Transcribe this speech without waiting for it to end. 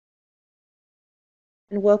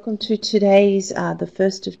And welcome to today's, the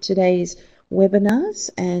first of today's webinars.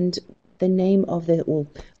 And the name of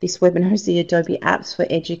this webinar is the Adobe Apps for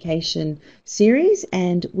Education series.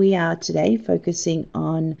 And we are today focusing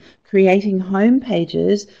on creating home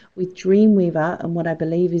pages with Dreamweaver and what I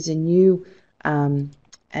believe is a new plugin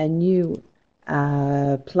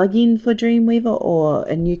for Dreamweaver, or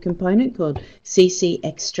a new component called CC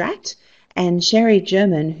Extract. And Sherry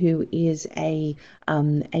German, who is a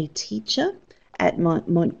teacher at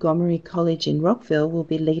Montgomery College in Rockville, will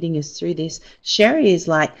be leading us through this. Sherry is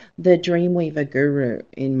like the Dreamweaver guru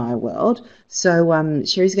in my world. So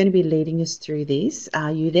Sherry's going to be leading us through this.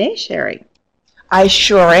 Are you there, Sherry? I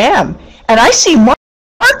sure am. And I see Mark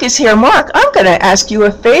is here. Mark, I'm going to ask you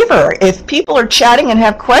a favor. If people are chatting and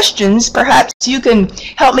have questions, perhaps you can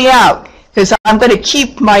help me out, because I'm going to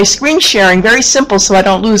keep my screen sharing very simple so I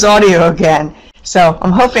don't lose audio again. So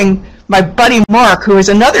I'm hoping my buddy Mark, who is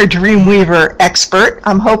another Dreamweaver expert,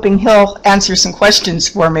 I'm hoping he'll answer some questions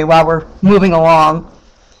for me while we're moving along.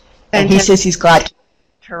 And he says he's glad to.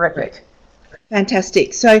 Terrific.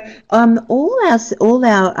 Fantastic. So all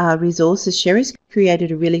our resources, Sherry's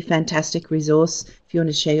created a really fantastic resource, if you want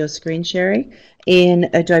to share your screen, Sherry, in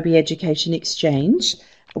Adobe Education Exchange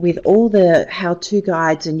with all the how-to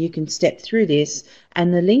guides, and you can step through this,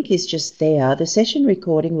 and the link is just there. The session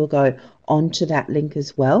recording will go onto that link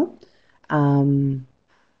as well. Are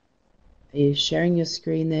you sharing your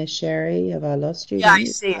screen there, Sherry? Have I lost you? Yeah, I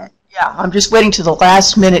see it. Yeah, I'm just waiting to the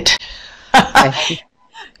last minute. Okay.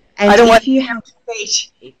 And I don't want you have to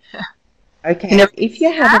wait. Okay. If you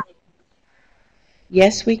have,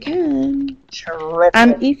 yes, we can.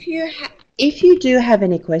 Terrific. If you do have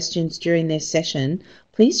any questions during this session,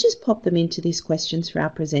 please just pop them into these questions for our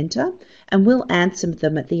presenter, and we'll answer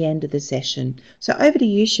them at the end of the session. So over to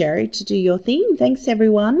you, Sherry, to do your thing. Thanks,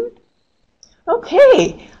 everyone.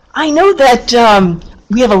 Okay. I know that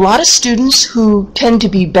we have a lot of students who tend to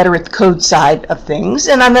be better at the code side of things,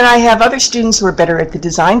 and then I have other students who are better at the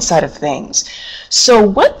design side of things. So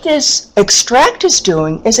what this extract is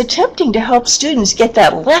doing is attempting to help students get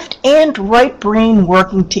that left and right brain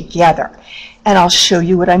working together. And I'll show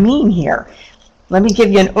you what I mean here. Let me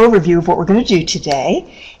give you an overview of what we're going to do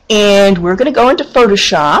today. And we're going to go into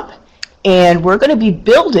Photoshop, and we're going to be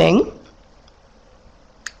building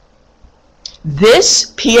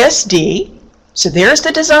this PSD. So there's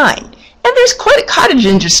the design. And there's quite a cottage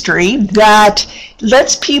industry that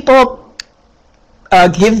lets people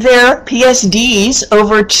give their PSDs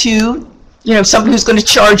over to somebody who's going to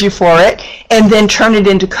charge you for it, and then turn it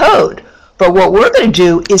into code. But what we're going to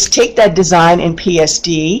do is take that design in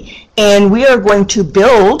PSD, and we are going to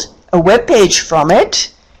build a web page from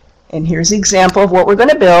it. And here's an example of what we're going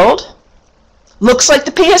to build. Looks like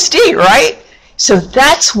the PSD, right? So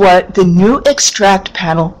that's what the new extract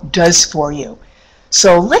panel does for you.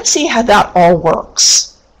 So let's see how that all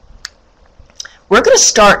works. We're going to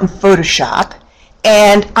start in Photoshop,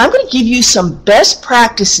 and I'm going to give you some best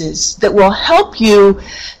practices that will help you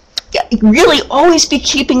really always be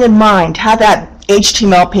keeping in mind how that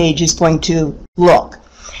HTML page is going to look.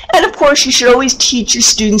 And of course, you should always teach your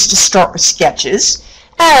students to start with sketches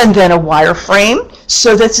and then a wireframe.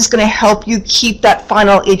 So this is going to help you keep that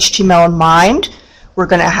final HTML in mind. We're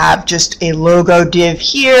going to have just a logo div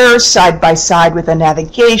here, side by side with a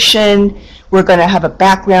navigation. We're going to have a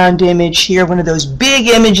background image here, one of those big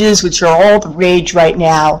images which are all the rage right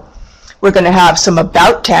now. We're going to have some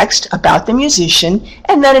about text about the musician,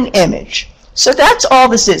 and then an image. So that's all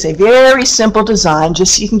this is, a very simple design,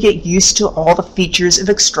 just so you can get used to all the features of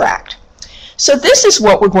Extract. So this is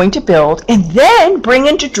what we're going to build, and then bring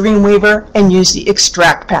into Dreamweaver and use the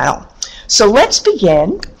Extract panel. So let's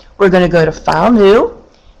begin. We're going to go to File, New,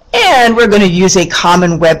 and we're going to use a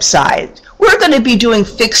common website. We're going to be doing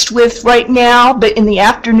fixed width right now, but in the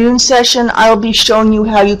afternoon session, I'll be showing you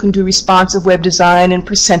how you can do responsive web design and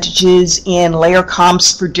percentages and layer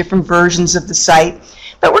comps for different versions of the site.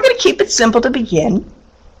 But we're going to keep it simple to begin.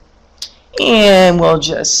 And we'll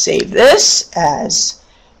just save this as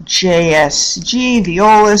JSG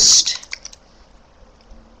Violist.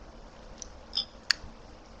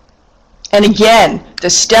 And again, the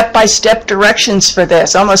step-by-step directions for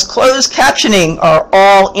this, almost closed captioning, are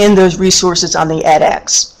all in those resources on the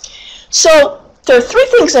edX. So there are three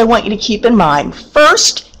things I want you to keep in mind.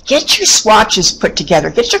 First, get your swatches put together.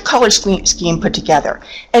 Get your color scheme put together.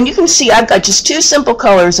 And you can see I've got just two simple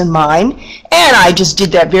colors in mine, and I just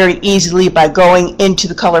did that very easily by going into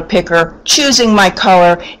the color picker, choosing my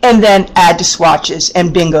color, and then add to swatches,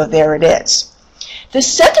 and bingo, there it is. The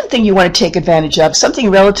second thing you want to take advantage of, something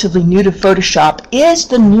relatively new to Photoshop, is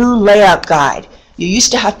the new layout guide. You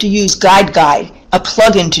used to have to use guide. a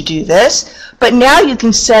plugin to do this, but now you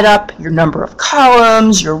can set up your number of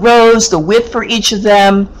columns, your rows, the width for each of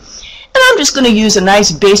them. And I'm just going to use a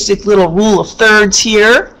nice basic little rule of thirds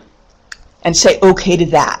here and say OK to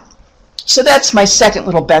that. So that's my second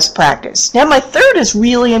little best practice. Now my third is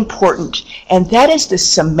really important, and that is the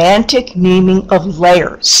semantic naming of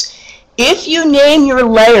layers. If you name your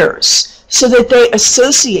layers so that they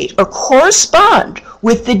associate or correspond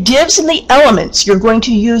with the divs and the elements you're going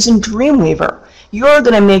to use in Dreamweaver, you're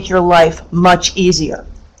going to make your life much easier.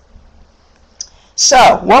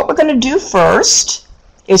 So what we're going to do first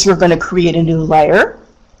is we're going to create a new layer.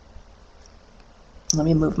 Let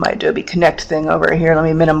me move my Adobe Connect thing over here. Let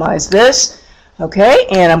me minimize this. Okay,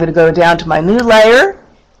 and I'm going to go down to my new layer,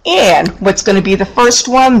 and what's going to be the first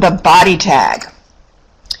one? The body tag.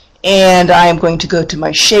 And I am going to go to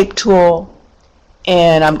my shape tool,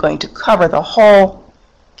 and I'm going to cover the whole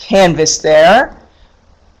canvas there.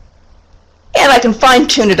 And I can fine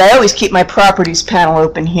tune it. I always keep my properties panel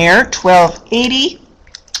open here, 1280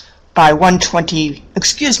 by 120,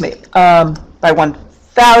 by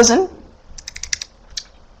 1000.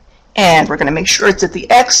 And we're going to make sure it's at the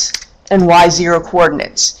X and Y0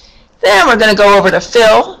 coordinates. Then we're going to go over to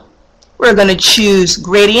fill. We're going to choose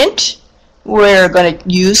gradient. We're going to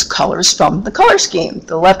use colors from the color scheme.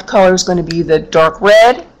 The left color is going to be the dark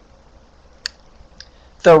red.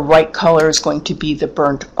 The right color is going to be the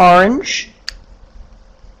burnt orange.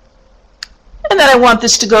 And then I want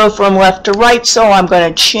this to go from left to right, so I'm going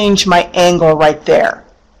to change my angle right there.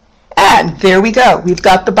 And there we go. We've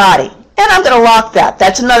got the body. And I'm going to lock that.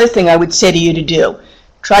 That's another thing I would say to you to do.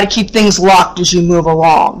 Try to keep things locked as you move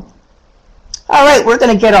along. All right, we're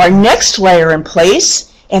going to get our next layer in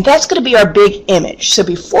place, and that's going to be our big image. So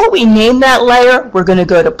before we name that layer, we're going to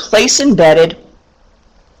go to Place Embedded,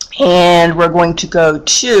 and we're going to go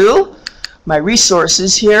to my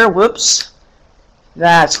resources here. Whoops.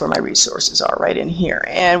 That's where my resources are, right in here.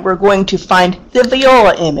 And we're going to find the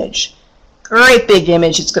viola image. Great big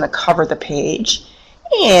image. It's going to cover the page.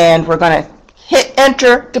 And we're going to hit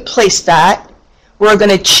enter to place that. We're going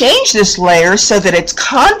to change this layer so that it's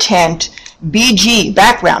content BG,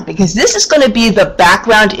 background, because this is going to be the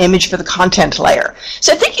background image for the content layer.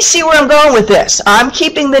 So I think you see where I'm going with this. I'm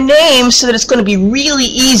keeping the name so that it's going to be really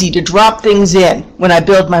easy to drop things in when I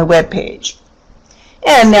build my web page.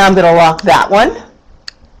 And now I'm going to lock that one.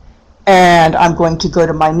 And I'm going to go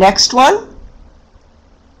to my next one.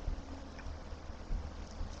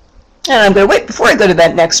 And I'm going to wait before I go to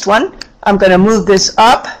that next one. I'm going to move this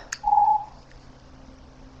up.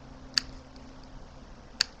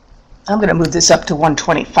 I'm going to move this up to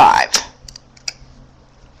 125.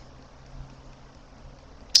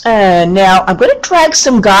 And now I'm going to drag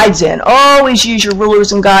some guides in. Always use your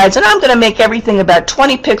rulers and guides. And I'm going to make everything about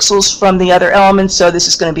 20 pixels from the other elements. So this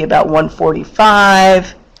is going to be about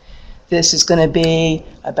 145. This is going to be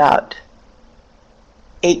about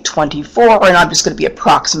 824, and I'm just going to be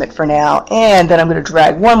approximate for now. And then I'm going to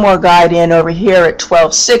drag one more guide in over here at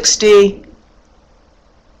 1260.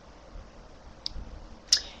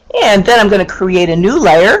 And then I'm going to create a new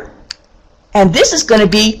layer. And this is going to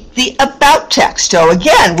be the about text. So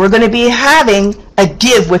again, we're going to be having a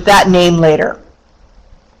div with that name later.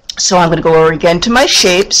 So I'm going to go over again to my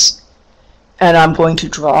shapes, and I'm going to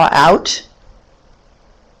draw out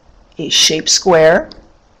a shape square.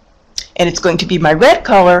 And it's going to be my red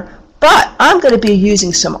color, but I'm going to be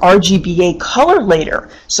using some RGBA color later.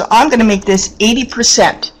 So I'm going to make this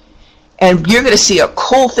 80%. And you're going to see a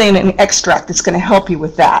cool thing in Extract that's going to help you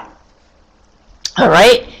with that. All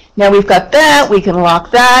right, now we've got that. We can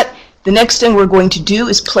lock that. The next thing we're going to do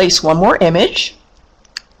is place one more image.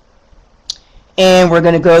 And we're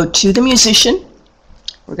going to go to the musician.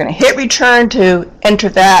 We're going to hit return to enter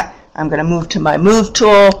that. I'm going to move to my move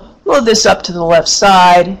tool, move this up to the left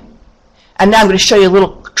side. And now I'm going to show you a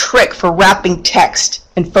little trick for wrapping text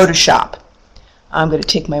in Photoshop. I'm going to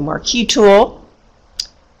take my marquee tool,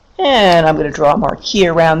 and I'm going to draw a marquee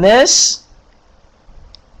around this.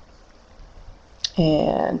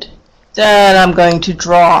 And then I'm going to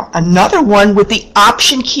draw another one with the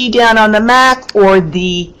Option key down on the Mac or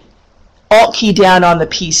the Alt key down on the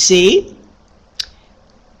PC,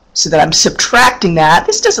 so that I'm subtracting that.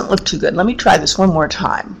 This doesn't look too good. Let me try this one more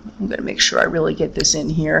time. I'm going to make sure I really get this in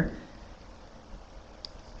here.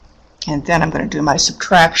 And then I'm going to do my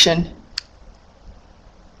subtraction.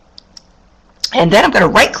 And then I'm going to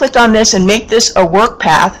right click on this and make this a work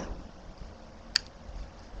path.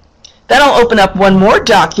 Then I'll open up one more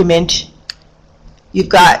document. You've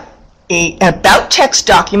got an about text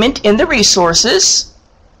document in the resources.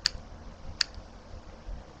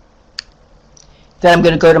 Then I'm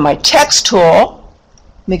going to go to my text tool,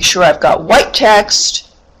 make sure I've got white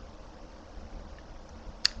text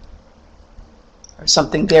or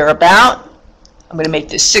something thereabout. I'm going to make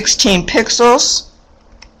this 16 pixels.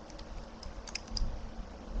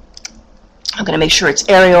 I'm going to make sure it's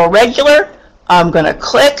Arial regular. I'm going to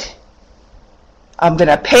click. I'm going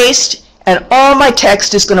to paste, and all my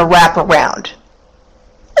text is going to wrap around.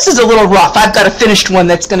 This is a little rough. I've got a finished one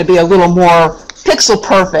that's going to be a little more pixel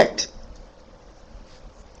perfect.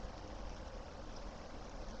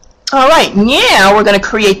 All right, now we're going to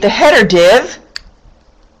create the header div.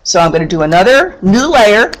 So I'm going to do another new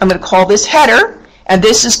layer. I'm going to call this header, and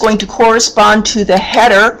this is going to correspond to the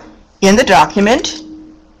header in the document.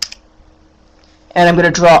 And I'm going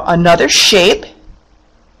to draw another shape.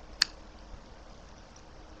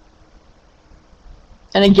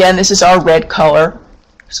 And again, this is our red color.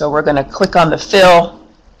 So we're going to click on the fill,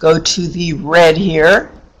 go to the red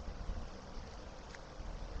here.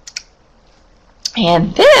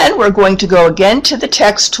 And then we're going to go again to the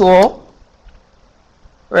text tool.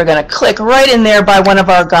 We're going to click right in there by one of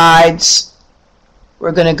our guides.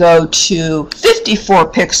 We're going to go to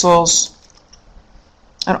 54 pixels.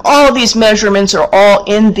 And all of these measurements are all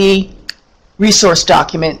in the resource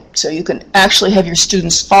document, so you can actually have your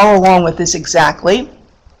students follow along with this exactly.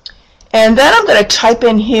 And then I'm going to type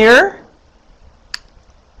in here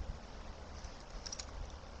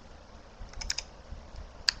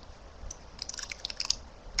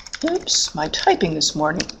oops, my typing this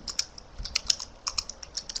morning.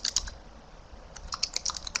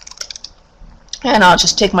 And I'll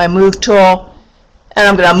just take my move tool, and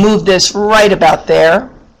I'm going to move this right about there.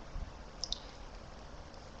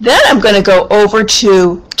 Then I'm going to go over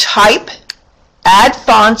to Type, Add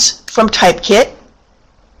Fonts from Typekit.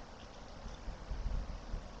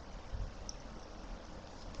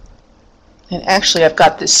 And actually I've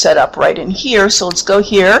got this set up right in here, so let's go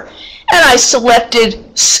here. And I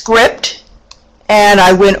selected Script, and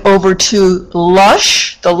I went over to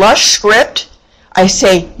Lush, the Lush script. I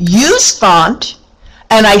say Use Font,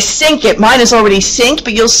 and I sync it. Mine is already synced,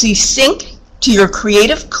 but you'll see Sync to your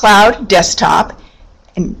Creative Cloud desktop.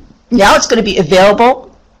 And now it's going to be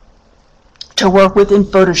available to work with in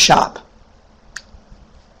Photoshop.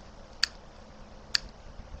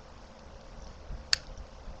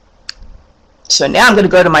 So now I'm going to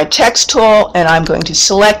go to my text tool, and I'm going to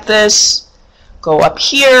select this, go up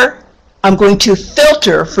here. I'm going to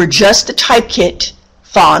filter for just the Typekit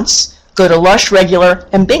fonts, go to Lush Regular,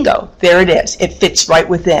 and bingo, there it is. It fits right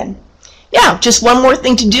within. Now, just one more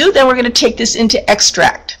thing to do, then we're going to take this into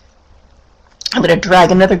Extract. I'm going to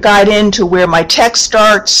drag another guide in to where my text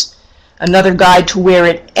starts, another guide to where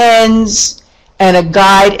it ends, and a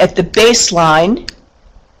guide at the baseline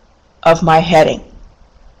of my heading.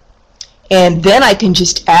 And then I can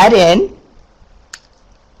just add in,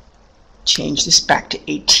 change this back to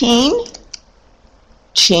 18,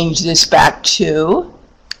 change this back to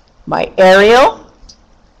my Arial,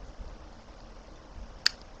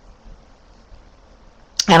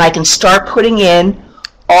 and I can start putting in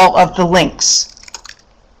all of the links.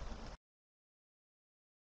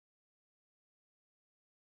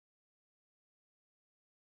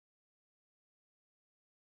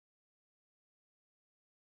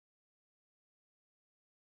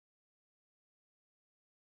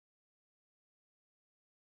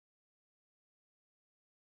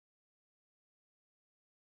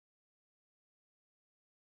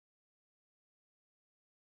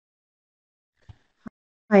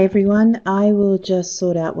 Hi everyone, I will just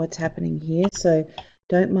sort out what's happening here, so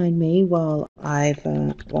don't mind me while I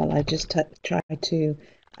just try to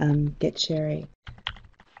get Sherry.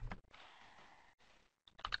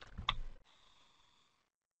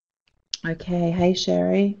 Okay, hey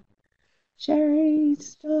Sherry. Sherry,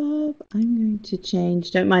 stop. I'm going to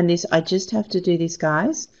change. Don't mind this. I just have to do this,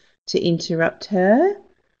 guys, to interrupt her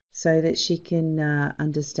so that she can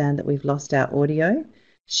understand that we've lost our audio.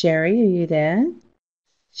 Sherry, are you there?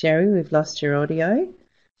 Sherry, we've lost your audio.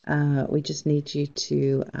 We just need you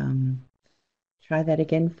to try that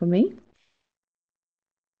again for me.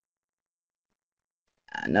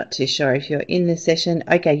 Not too sure if you're in the session.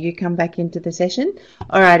 Okay, you come back into the session.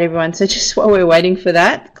 All right, everyone. So just while we're waiting for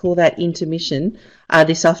that, call that intermission.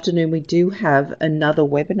 This afternoon we do have another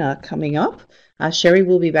webinar coming up. Sherry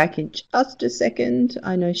will be back in just a second.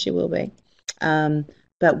 I know she will be.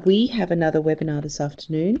 But we have another webinar this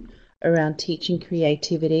afternoon around teaching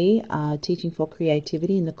creativity, teaching for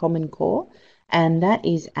creativity in the Common Core, and that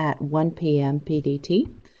is at 1 p.m.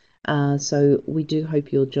 PDT. So we do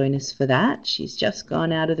hope you'll join us for that. She's just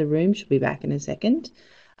gone out of the room. She'll be back in a second.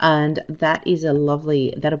 And that is a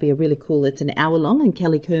lovely, that'll be a really cool, it's an hour long, and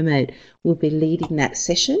Kelly Kermode will be leading that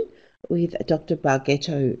session with Dr.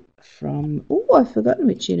 Bargetto from, oh, I've forgotten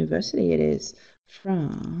which university it is,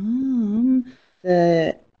 from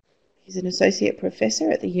he's an associate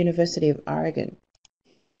professor at the University of Oregon,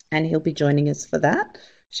 and he'll be joining us for that.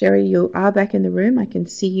 Sherry, you are back in the room. I can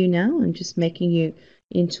see you now. I'm just making you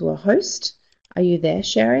into a host. Are you there,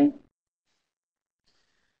 Sherry?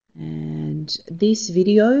 And this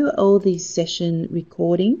video or this session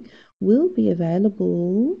recording will be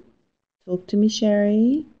available. Talk to me,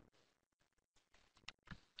 Sherry.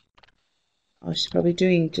 Oh, she's probably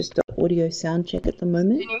doing just the audio sound check at the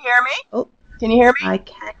moment. Can you hear me? Oh, can you hear me?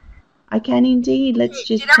 I can indeed. Let's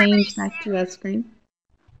just change back to our screen.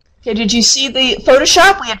 Okay, did you see the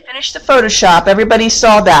Photoshop? We had finished the Photoshop. Everybody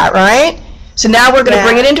saw that, right? So now we're going to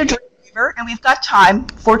bring it into Dreamweaver, and we've got time.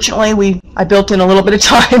 Fortunately, I built in a little bit of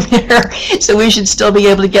time here, so we should still be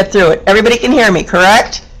able to get through it. Everybody can hear me,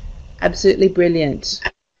 correct? Absolutely brilliant.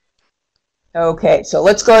 Okay, so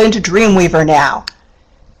let's go into Dreamweaver now.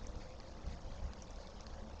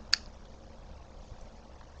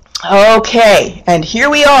 Okay, and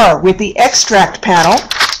here we are with the extract panel.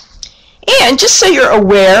 And just so you're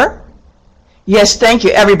aware, yes, thank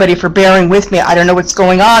you everybody for bearing with me. I don't know what's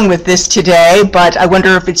going on with this today, but I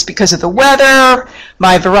wonder if it's because of the weather.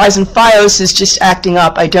 My Verizon Fios is just acting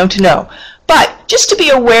up. I don't know. But just to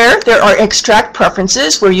be aware, there are extract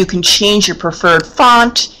preferences where you can change your preferred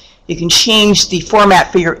font. You can change the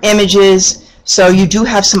format for your images. So you do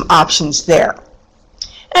have some options there.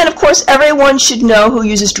 And of course, everyone should know who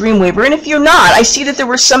uses Dreamweaver. And if you're not, I see that there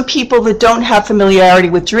were some people that don't have familiarity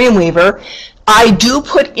with Dreamweaver. I do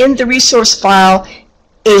put in the resource file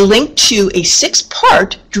a link to a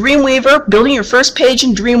 6-part Dreamweaver, building your first page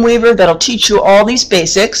in Dreamweaver, that'll teach you all these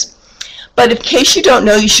basics. But in case you don't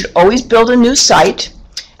know, you should always build a new site.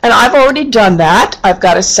 And I've already done that. I've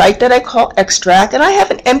got a site that I call Extract, and I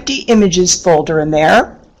have an empty images folder in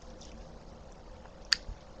there.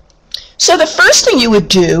 So the first thing you would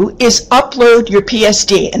do is upload your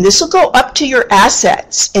PSD, and this will go up to your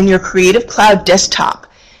assets in your Creative Cloud desktop.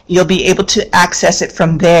 You'll be able to access it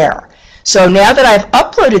from there. So now that I've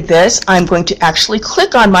uploaded this, I'm going to actually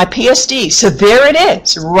click on my PSD. So there it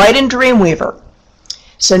is, right in Dreamweaver.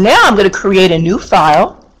 So now I'm going to create a new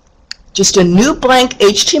file, just a new blank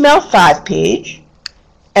HTML5 page,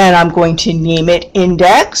 and I'm going to name it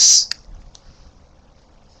Index.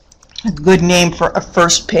 A good name for a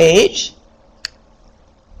first page.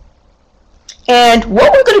 And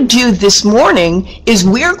what we're going to do this morning is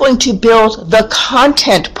we're going to build the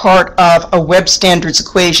content part of a web standards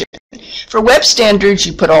equation. For web standards,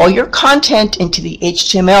 you put all your content into the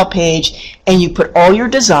HTML page and you put all your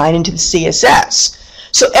design into the CSS.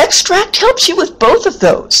 So Extract helps you with both of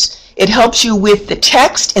those. It helps you with the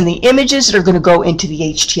text and the images that are going to go into the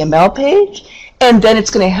HTML page. And then it's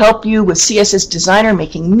going to help you with CSS Designer,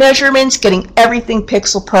 making measurements, getting everything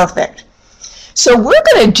pixel perfect. So we're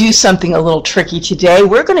going to do something a little tricky today.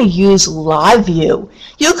 We're going to use Live View.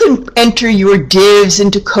 You can enter your divs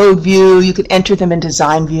into Code View. You can enter them in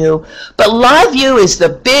Design View. But Live View is the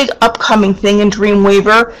big upcoming thing in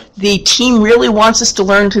Dreamweaver. The team really wants us to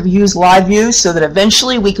learn to use Live View so that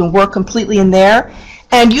eventually we can work completely in there.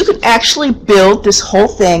 And you can actually build this whole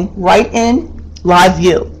thing right in Live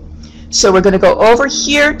View. So we're going to go over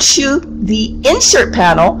here to the Insert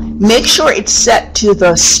panel, make sure it's set to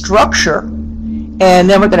the structure, and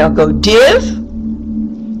then we're going to go Div.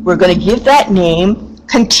 We're going to give that name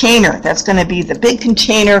Container. That's going to be the big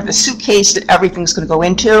container, the suitcase that everything's going to go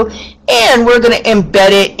into, and we're going to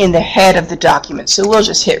embed it in the head of the document. So we'll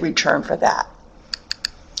just hit Return for that.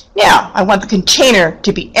 Now, I want the container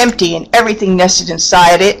to be empty and everything nested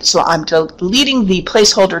inside it, so I'm deleting the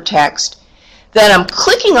placeholder text. Then I'm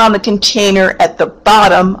clicking on the container at the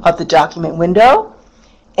bottom of the document window,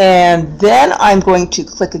 and then I'm going to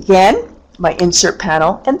click again, my Insert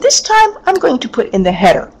panel, and this time I'm going to put in the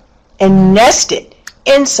header and nest it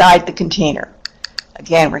inside the container.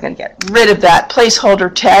 Again, we're going to get rid of that placeholder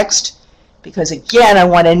text because, again, I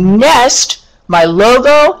want to nest my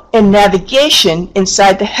logo and navigation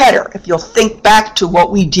inside the header, if you'll think back to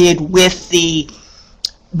what we did with the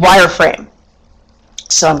wireframe.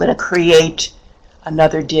 So I'm going to create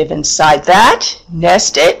another div inside that,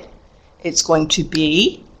 nest it. It's going to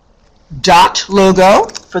be dot logo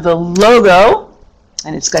for the logo,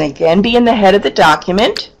 and it's going to again be in the head of the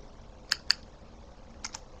document.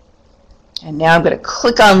 And now I'm going to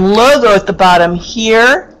click on logo at the bottom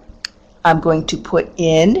here. I'm going to put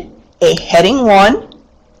in a heading 1,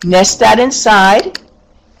 nest that inside,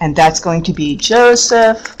 and that's going to be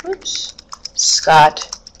Joseph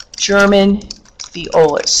Scott German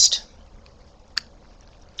Violist.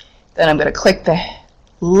 Then I'm going to click the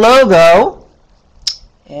logo,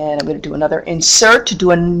 And I'm going to do another insert to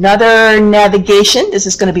do another navigation. This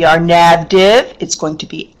is going to be our nav div. It's going to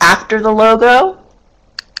be after the logo.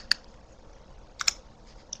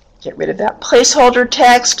 Get rid of that placeholder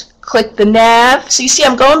text. Click the nav. So you see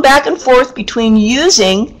I'm going back and forth between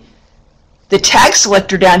using the tag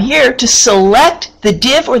selector down here to select the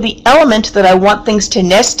div or the element that I want things to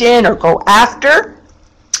nest in or go after.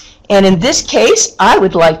 And in this case, I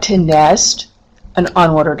would like to nest an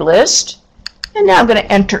unordered list. And now I'm going to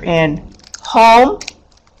enter in Home,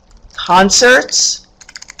 Concerts,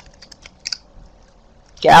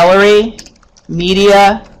 Gallery,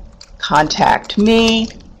 Media, Contact Me.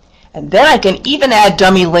 And then I can even add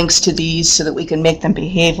dummy links to these so that we can make them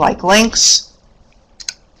behave like links.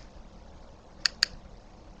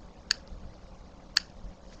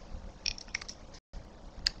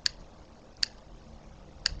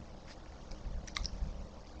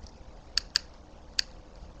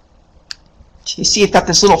 You see it's got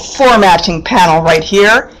this little formatting panel right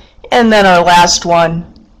here, and then our last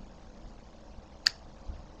one.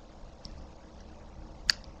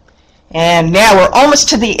 And now we're almost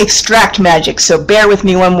to the extract magic, so bear with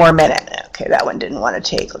me one more minute. Okay, that one didn't want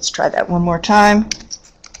to take. Let's try that one more time.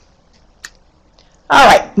 All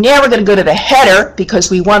right, now we're going to go to the header because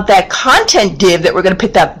we want that content div that we're going to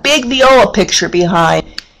put that big viola picture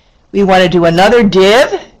behind. We want to do another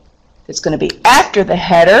div that's going to be after the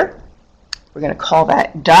header. We're going to call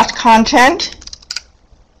that dot content.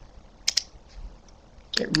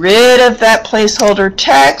 Get rid of that placeholder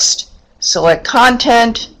text, select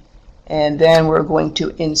content, and then we're going to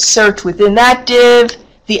insert within that div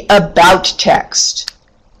the about text.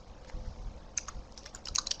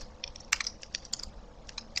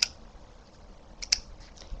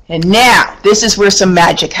 And now, this is where some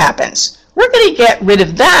magic happens. We're going to get rid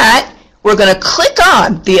of that. We're going to click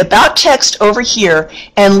on the About text over here,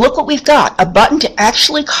 and look what we've got, a button to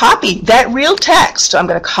actually copy that real text. So I'm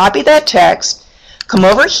going to copy that text, come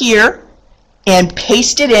over here, and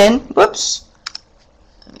paste it in. Whoops.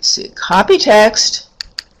 Let me see. Copy text,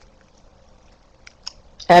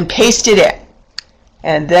 and paste it in.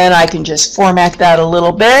 And then I can just format that a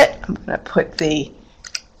little bit. I'm going to put the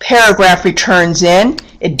paragraph returns in.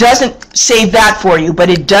 It doesn't save that for you,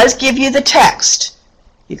 but it does give you the text.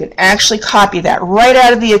 You can actually copy that right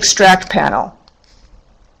out of the extract panel.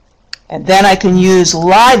 And then I can use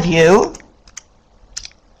live view.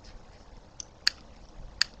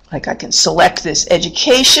 Like I can select this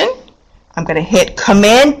education. I'm going to hit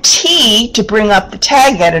Command T to bring up the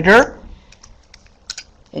tag editor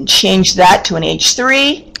and change that to an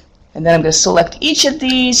H3. And then I'm going to select each of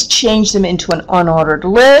these, change them into an unordered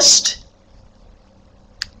list.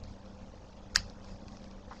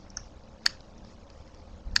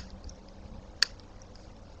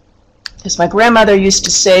 As my grandmother used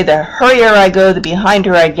to say, the hurrier I go, the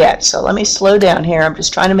behinder I get. So let me slow down here. I'm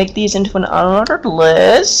just trying to make these into an unordered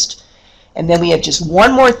list. And then we have just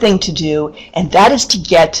one more thing to do, and that is to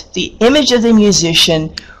get the image of the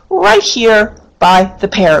musician right here by the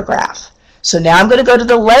paragraph. So now I'm going to go to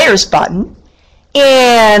the Layers button,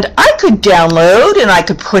 and I could download and I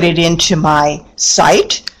could put it into my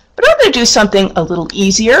site, but I'm going to do something a little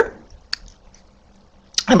easier.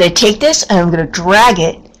 I'm going to take this and I'm going to drag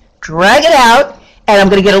it out, and I'm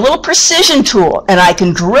going to get a little precision tool, and I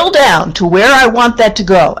can drill down to where I want that to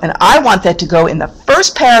go, and I want that to go in the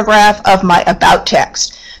first paragraph of my about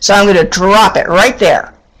text. So I'm going to drop it right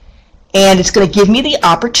there, and it's going to give me the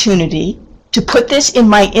opportunity to put this in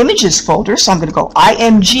my images folder. So I'm going to go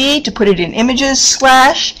IMG to put it in images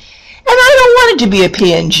slash, and I don't want it to be a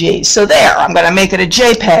PNG, so there, I'm going to make it a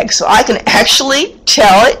JPEG, so I can actually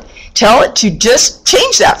tell it to just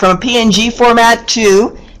change that from a PNG format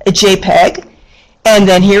to a JPEG, and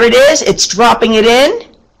then here it is. It's dropping it in.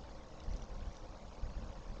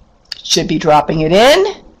 It should be dropping it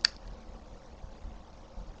in.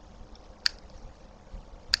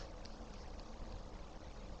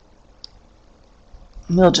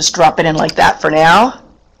 We'll just drop it in like that for now.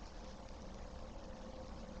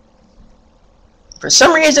 For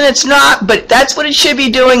some reason it's not, but that's what it should be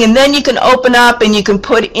doing, and then you can open up and you can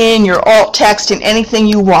put in your alt text in anything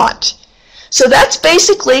you want. So that's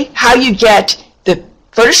basically how you get the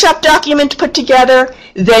Photoshop document put together,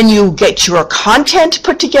 then you get your content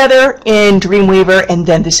put together in Dreamweaver, and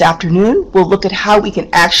then this afternoon we'll look at how we can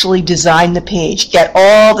actually design the page, get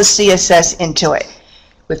all the CSS into it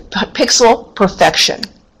with pixel perfection.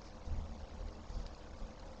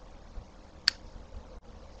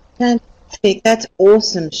 Fantastic. That's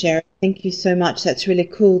awesome, Sherry. Thank you so much. That's really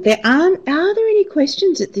cool. Are there any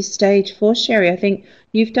questions at this stage for Sherry? I think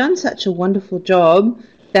you've done such a wonderful job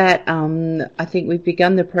that I think we've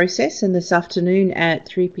begun the process, and this afternoon at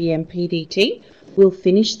 3 p.m. PDT, we'll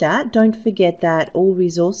finish that. Don't forget that all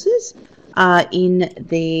resources are in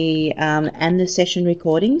the and the session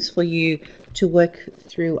recordings for you to work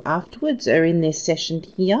through afterwards are in this session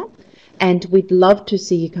here. And we'd love to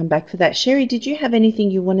see you come back for that. Sherry, did you have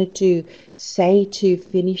anything you wanted to say to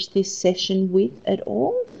finish this session with at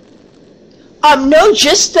all? No,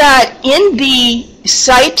 just that in the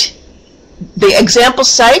site, the example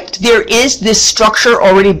site, there is this structure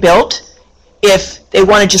already built. If they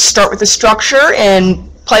want to just start with the structure and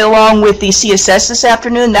play along with the CSS this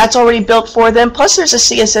afternoon, that's already built for them. Plus there's a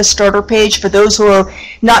CSS starter page for those who are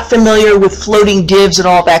not familiar with floating divs and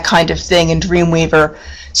all that kind of thing in Dreamweaver,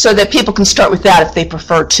 so that people can start with that if they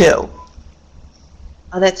prefer to.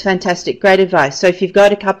 Oh, that's fantastic. Great advice. So if you've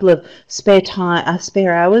got a couple of spare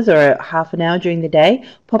hours or half an hour during the day,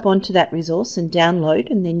 pop onto that resource and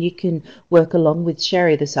download, and then you can work along with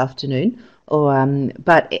Sherry this afternoon.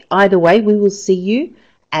 But either way, we will see you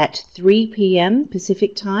at 3 p.m.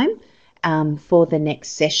 Pacific time for the next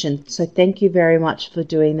session. So thank you very much for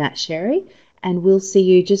doing that, Sherry. And we'll see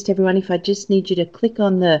you, just everyone, if I just need you to click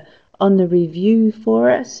on the review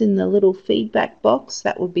for us in the little feedback box,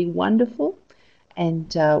 that would be wonderful.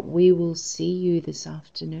 And we will see you this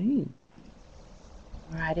afternoon.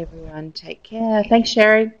 All right, everyone, take care. Thanks,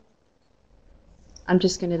 Sherry. I'm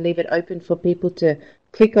just going to leave it open for people to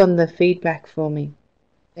click on the feedback for me.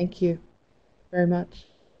 Thank you very much.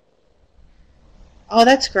 Oh,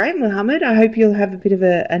 that's great, Mohammed. I hope you'll have a bit of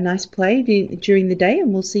a nice play during the day,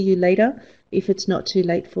 and we'll see you later, if it's not too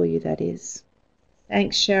late for you, that is.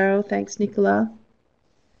 Thanks, Cheryl. Thanks, Nicola.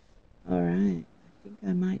 All right. I think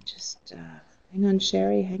I might just... hang on,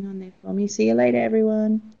 Sherry. Hang on there for me. See you later,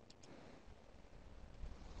 everyone.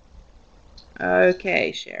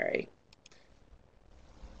 Okay, Sherry.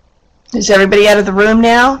 Is everybody out of the room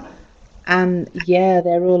now? Yeah,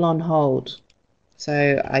 they're all on hold.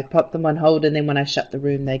 So I pop them on hold, and then when I shut the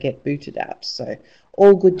room, they get booted out. So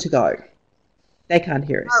all good to go. They can't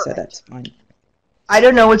hear us, so that's fine. I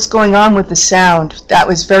don't know what's going on with the sound. That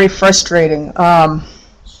was very frustrating.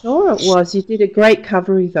 Sure it was. You did a great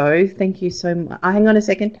covery, though. Thank you so much. Hang on a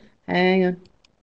second. Hang on.